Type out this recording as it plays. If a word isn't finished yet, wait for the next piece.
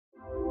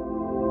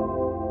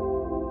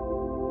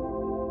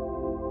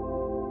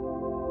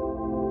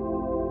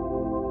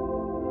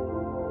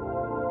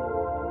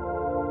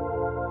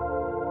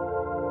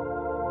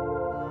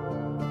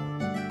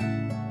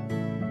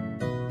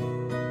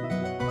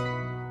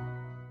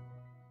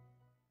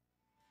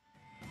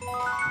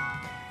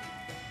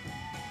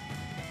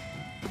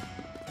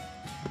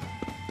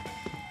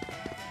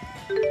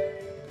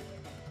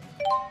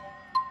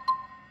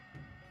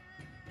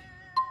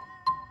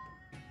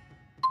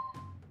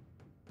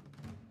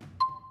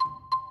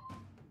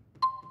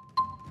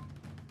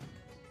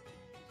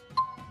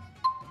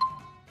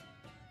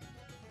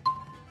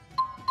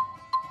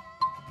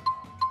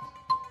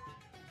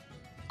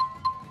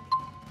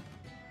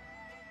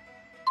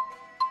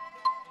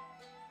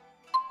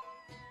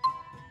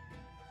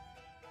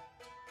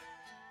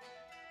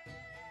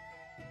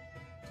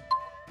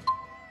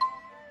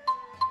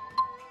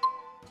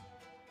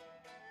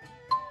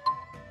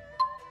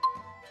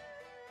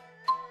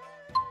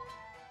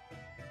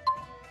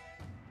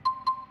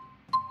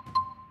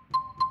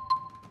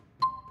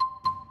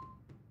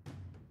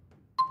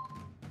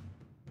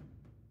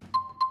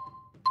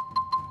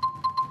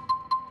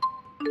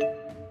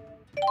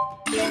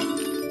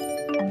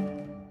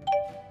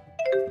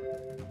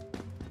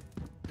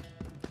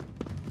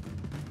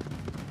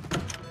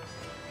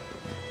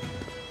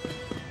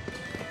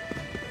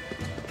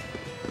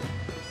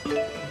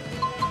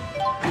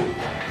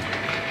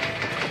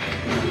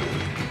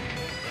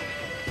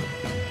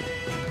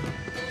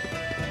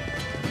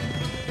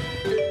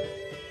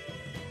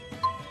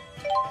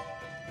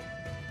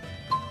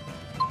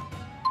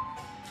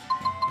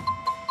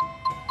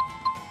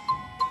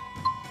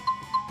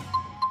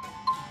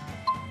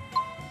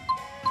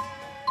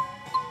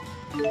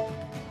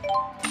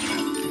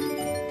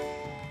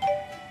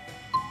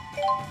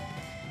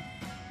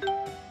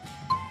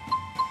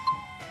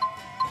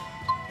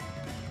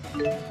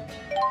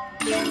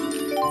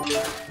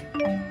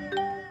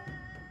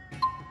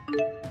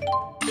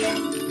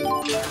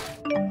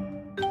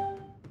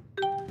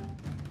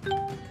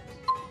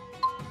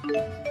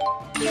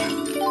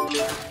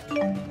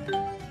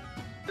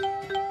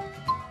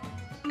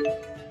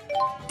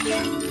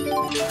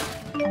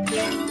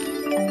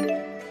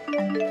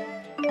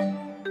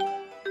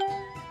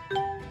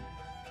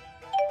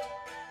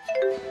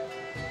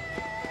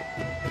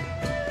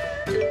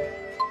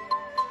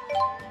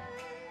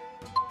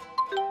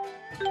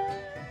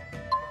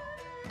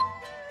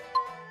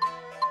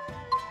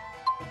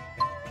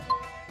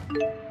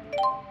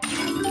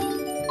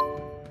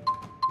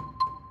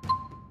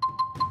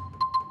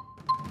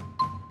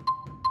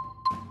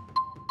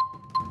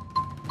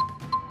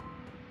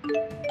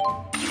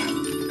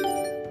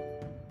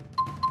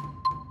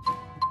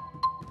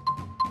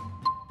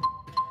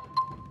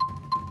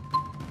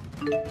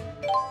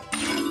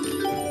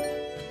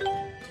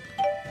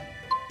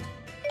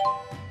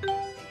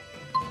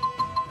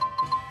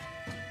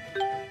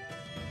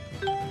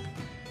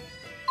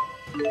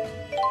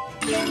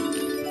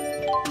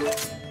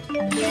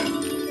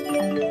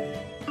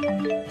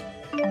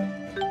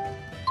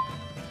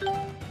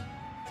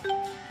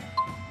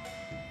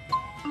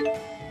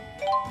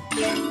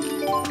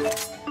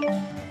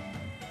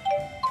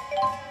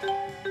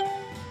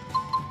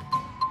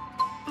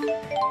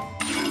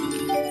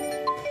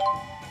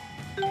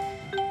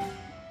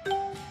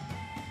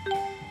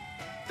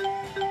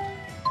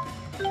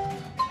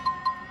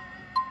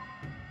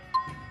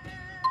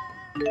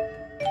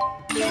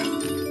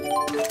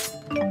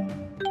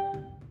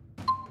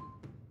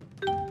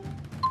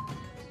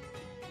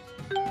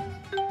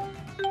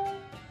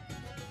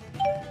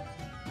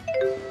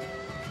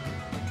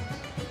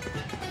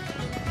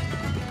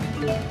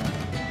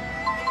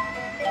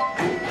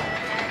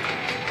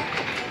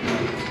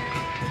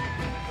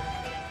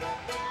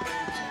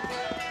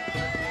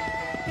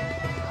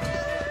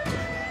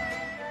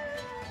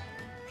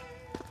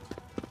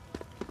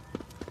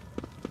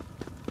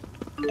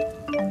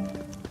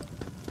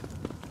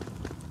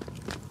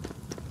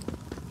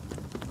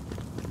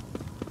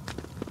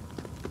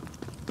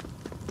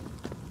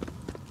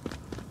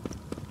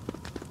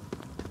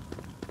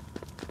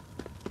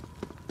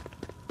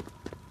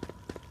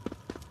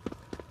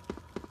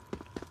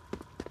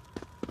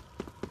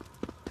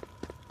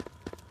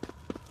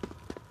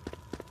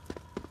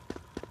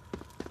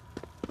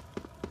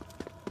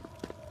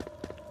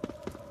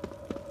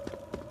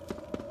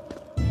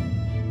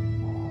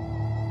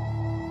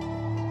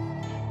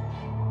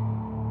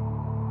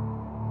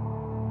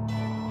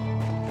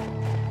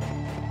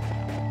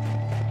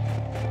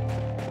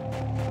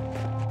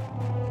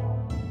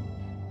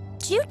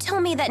You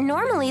told me that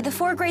normally the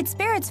 4 great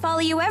spirits follow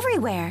you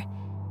everywhere.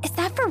 Is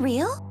that for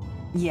real?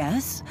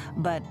 Yes,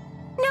 but...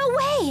 No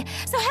way!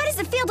 So how does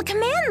it feel to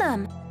command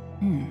them?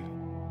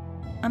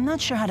 I'm not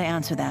sure how to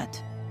answer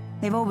that.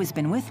 They've always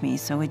been with me,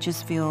 so it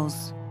just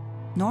feels...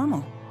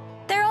 normal.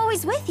 They're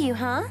always with you,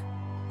 huh?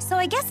 So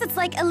I guess it's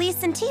like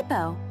Elise and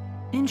Tipo.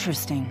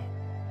 Interesting.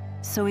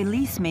 So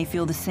Elise may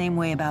feel the same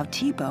way about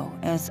Tipo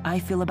as I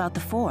feel about the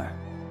 4.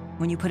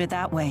 When you put it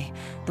that way,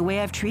 the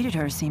way I've treated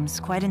her seems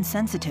quite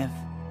insensitive.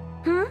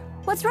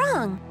 What's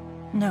wrong?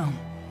 No,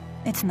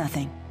 it's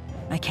nothing.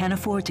 I can't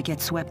afford to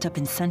get swept up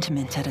in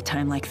sentiment at a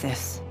time like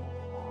this.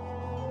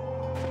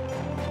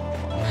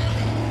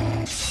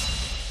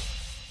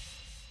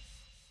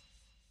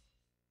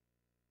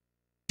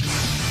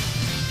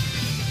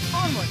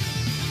 Onward!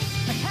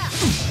 Attack!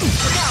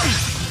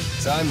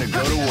 Time to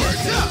go to work.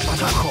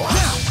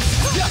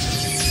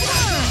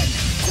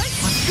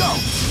 Let's go!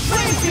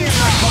 Flame here!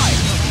 Fire!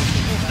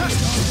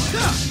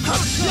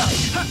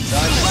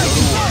 Time to go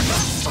to work.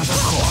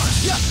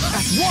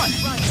 That's 1!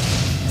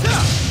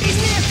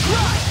 Igneous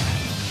Cry!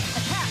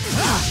 Attack!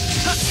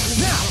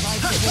 Now!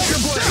 Your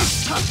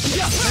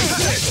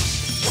blade!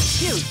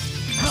 Shoot!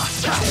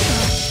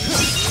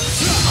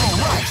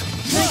 Alright!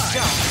 Nice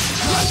job!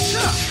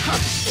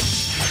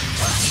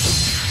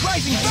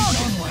 Rising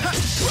Fountain!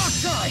 Rock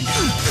Time!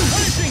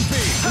 Punishing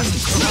Beam!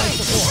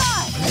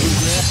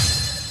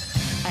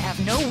 I have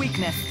no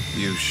weakness.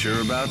 You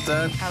sure about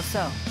that? How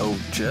so? Oh,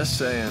 just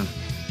saying.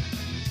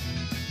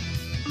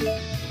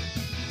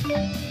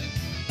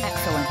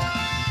 Excellent.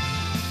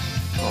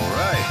 All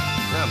right,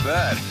 not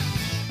bad.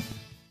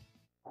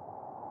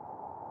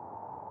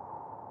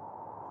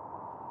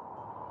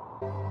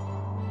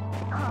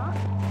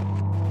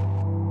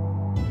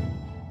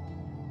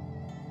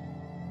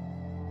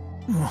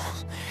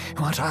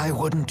 What I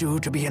wouldn't do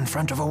to be in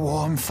front of a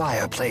warm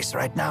fireplace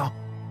right now.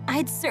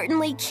 I'd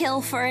certainly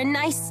kill for a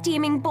nice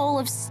steaming bowl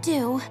of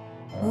stew.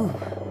 Ooh,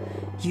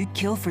 you'd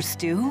kill for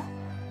stew?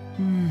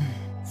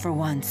 For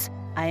once,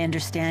 I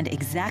understand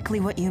exactly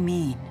what you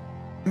mean.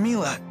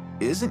 Mila,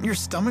 isn't your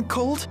stomach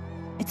cold?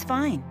 It's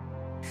fine.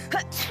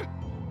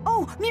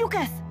 Oh,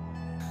 mucus!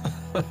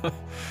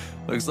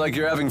 Looks like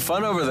you're having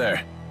fun over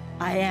there.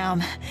 I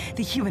am.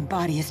 The human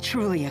body is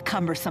truly a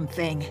cumbersome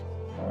thing.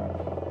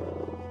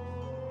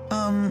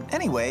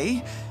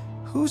 Anyway,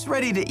 who's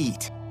ready to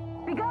eat?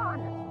 Begone!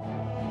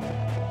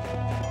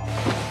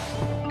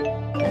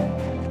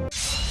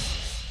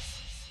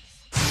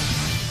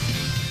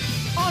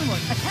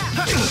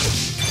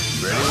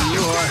 Ready when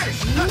you are.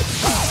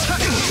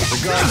 Get the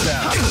guard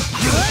down.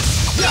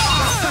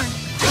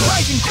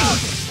 Rising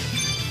Falcon!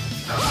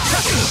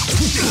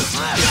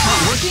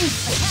 Working?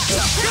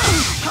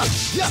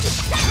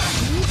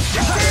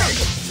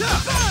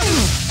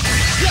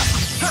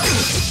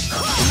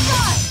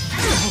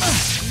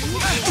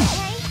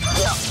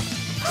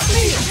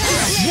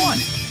 One!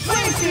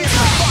 Fire!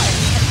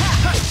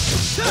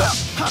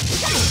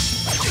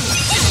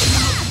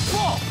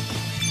 Fall!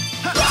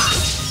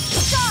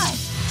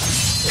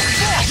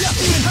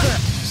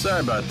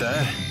 Sorry about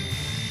that.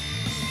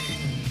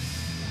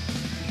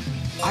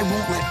 I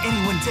won't let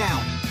anyone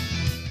down.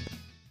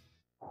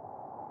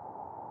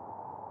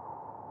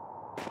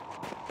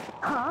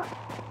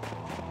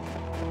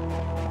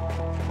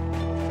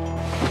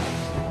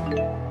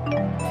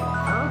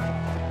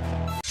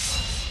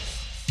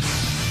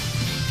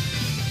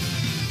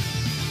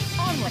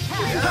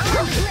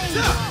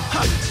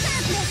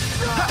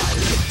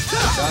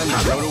 Time to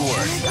go to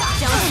work.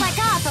 Don't slack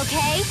off,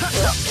 okay?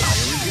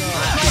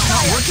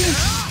 Not working?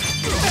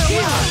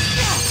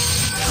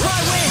 Fly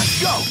wind!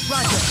 Go!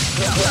 Roger!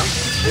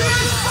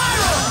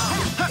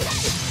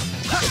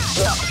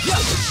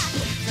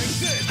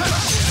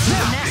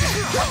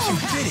 You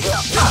did it!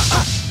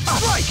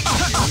 Strike!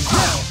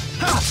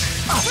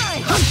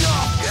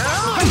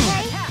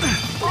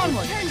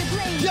 Onward! Turn to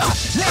blade.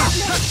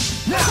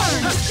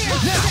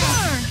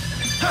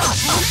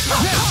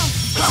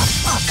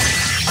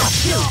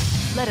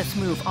 Let us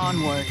move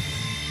onward.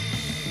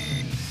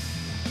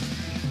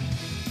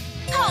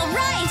 All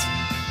right!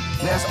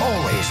 There's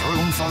always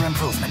room for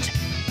improvement.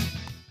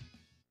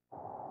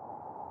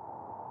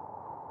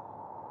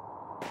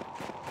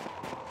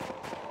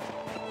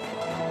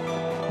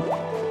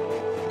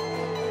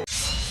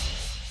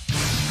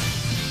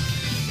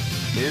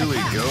 Here we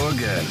go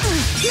again.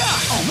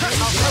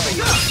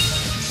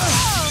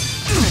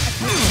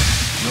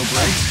 No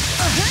breaks?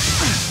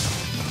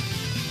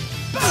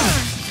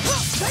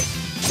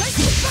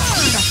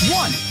 That's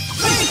one!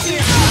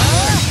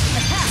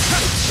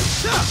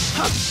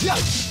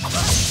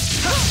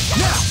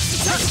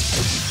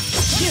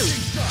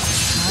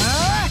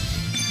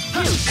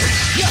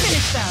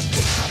 Finish them!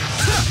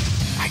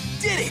 I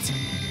did it!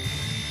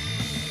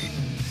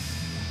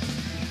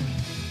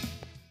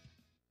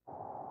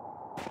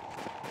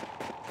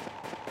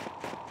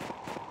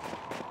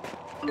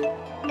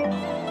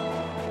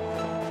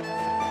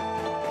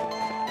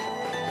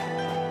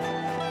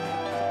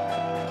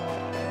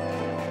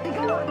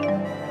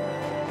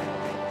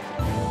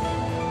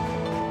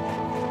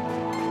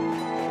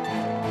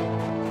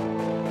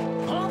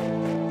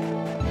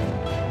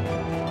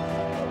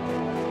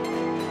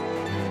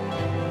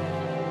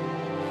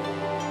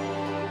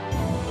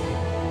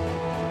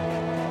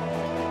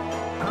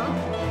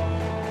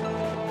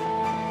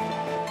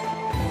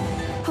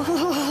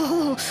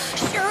 Oh,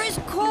 sure is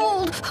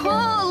cold.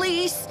 Oh,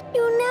 Elise.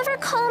 You never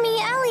call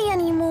me Ellie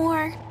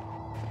anymore.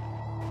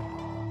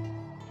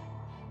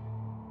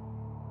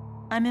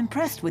 I'm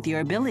impressed with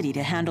your ability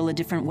to handle a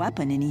different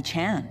weapon in each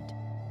hand.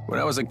 When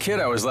I was a kid,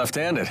 I was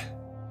left-handed.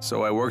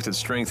 So I worked at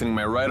strengthening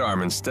my right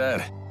arm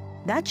instead.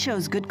 That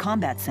shows good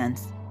combat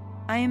sense.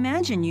 I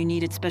imagine you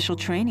needed special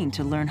training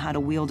to learn how to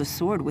wield a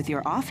sword with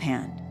your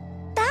offhand.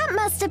 That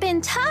must have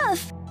been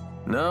tough.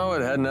 No,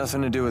 it had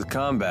nothing to do with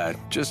combat,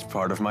 just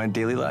part of my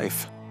daily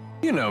life.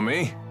 You know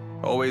me,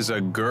 always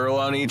a girl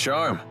on each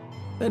arm.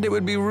 And it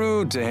would be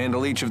rude to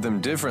handle each of them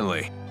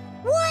differently.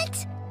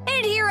 What?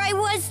 And here I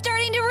was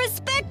starting to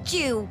respect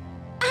you.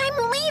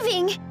 I'm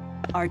leaving.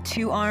 Are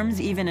 2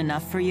 arms even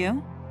enough for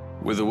you?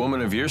 With a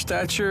woman of your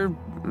stature,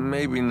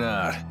 maybe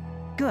not.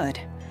 Good.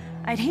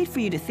 I'd hate for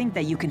you to think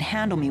that you can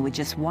handle me with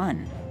just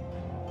one.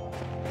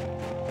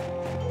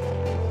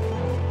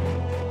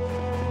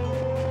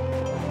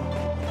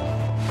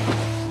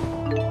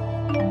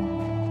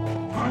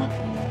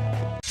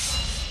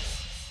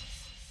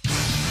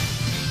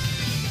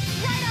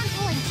 Right on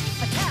point.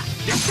 Attack.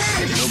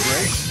 No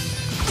breaks?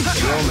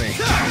 Roll me.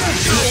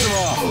 Finish them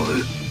off.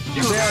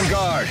 Stay on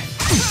guard.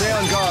 Stay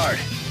on guard.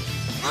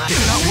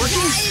 Not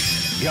working?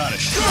 Got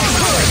it.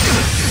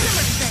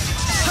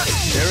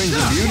 Daring's a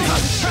beauty.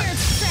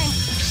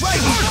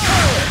 Right!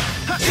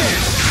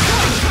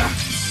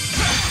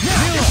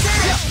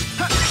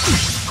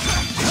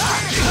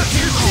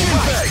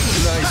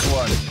 Nice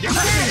one.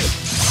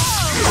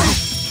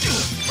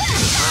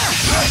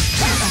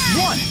 That's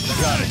one!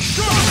 Got it.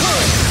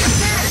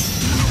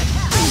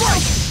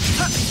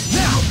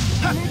 Now!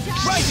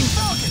 Rising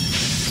Falcon!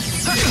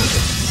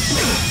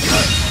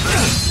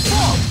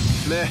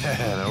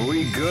 Man, are we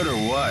good or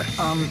what?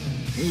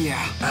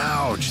 Yeah.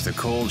 Ouch, the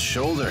cold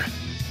shoulder.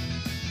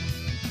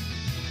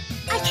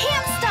 I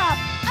can't stop.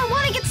 I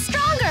want to get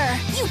stronger.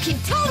 You can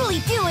totally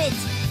do it.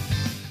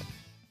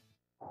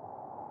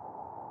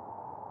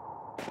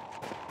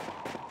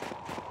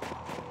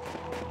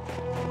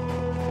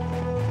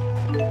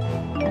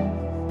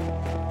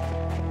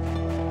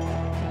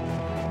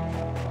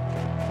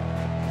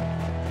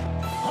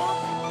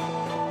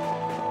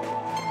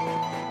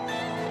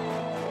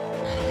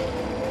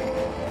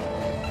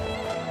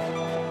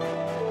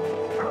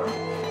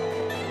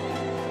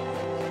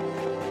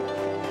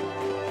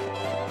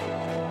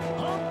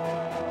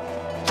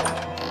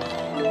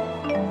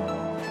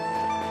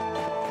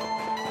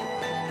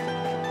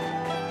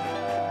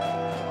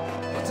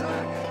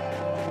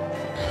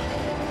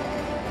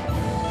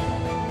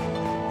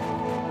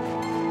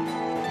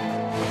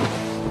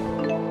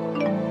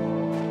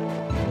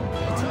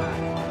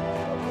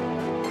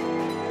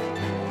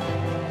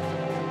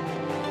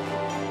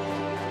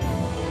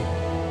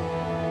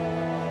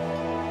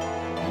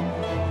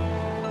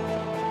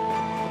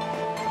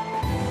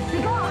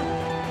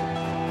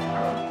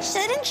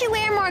 Couldn't you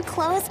wear more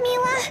clothes,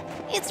 Mila?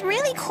 It's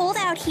really cold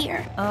out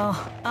here.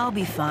 Oh, I'll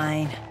be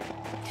fine.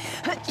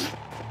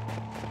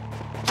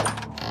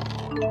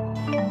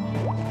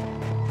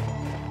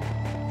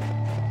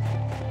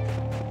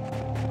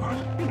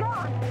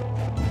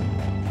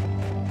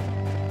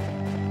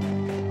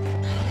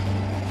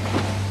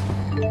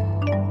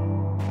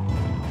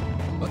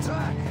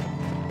 Attack!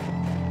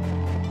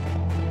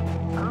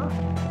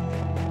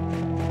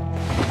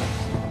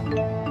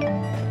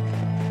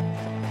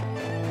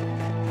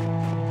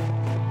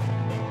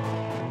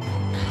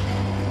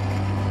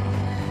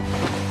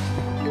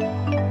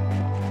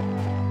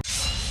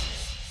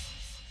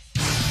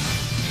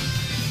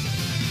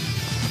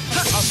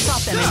 I'll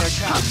stop them in their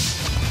tracks.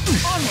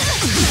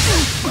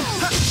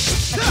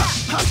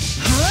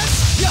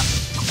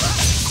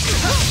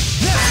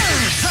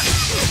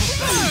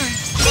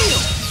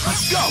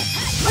 Let's go!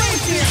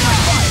 Wave to your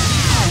fire!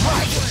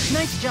 Alright!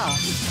 Nice job.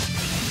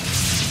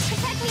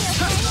 Protect me,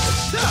 okay?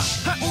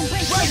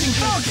 Rising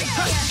Falcon!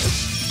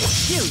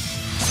 Shoot.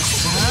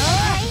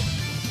 Okay?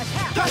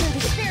 Attack under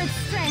the spirit's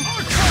strength.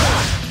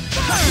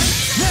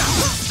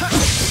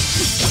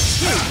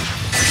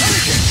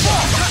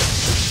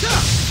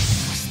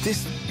 Was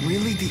this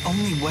really the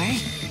only way?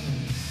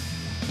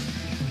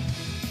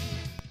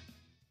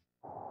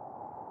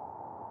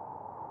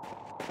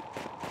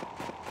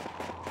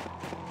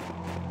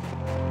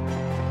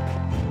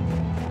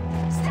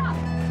 Stop!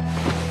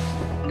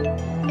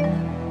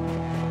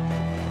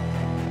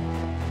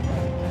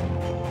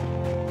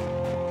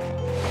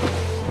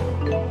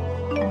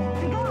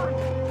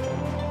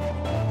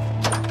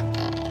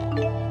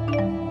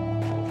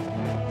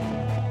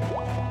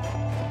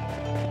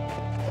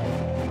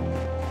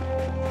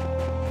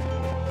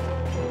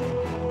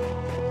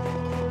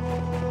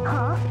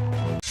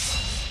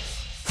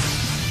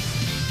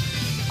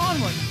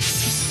 Onward.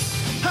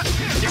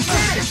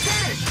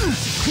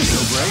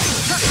 No break?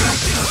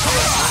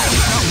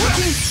 Not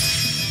working?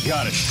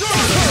 Got it.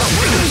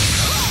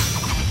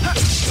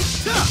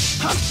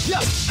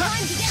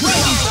 Rising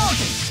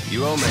Falcon! You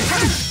owe me.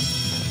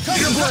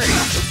 Tiger Blade!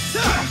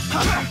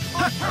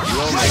 You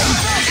owe me.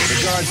 The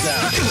guard's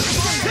down.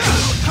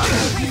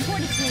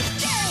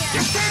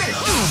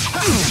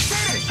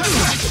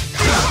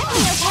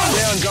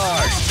 Stay on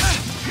guard.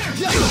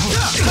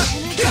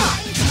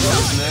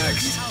 What's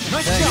next?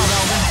 Nice Thank job, you.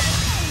 Alvin!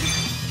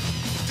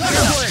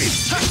 Tiger Blade!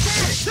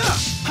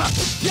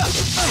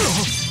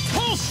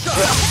 Full shot!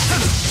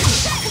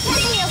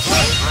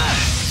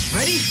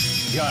 Ready?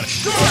 Got it.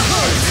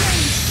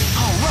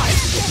 Alright!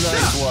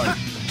 Nice one.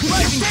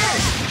 Rising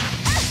Falcon!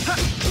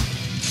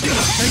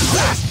 Take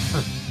that!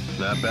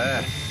 Not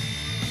bad.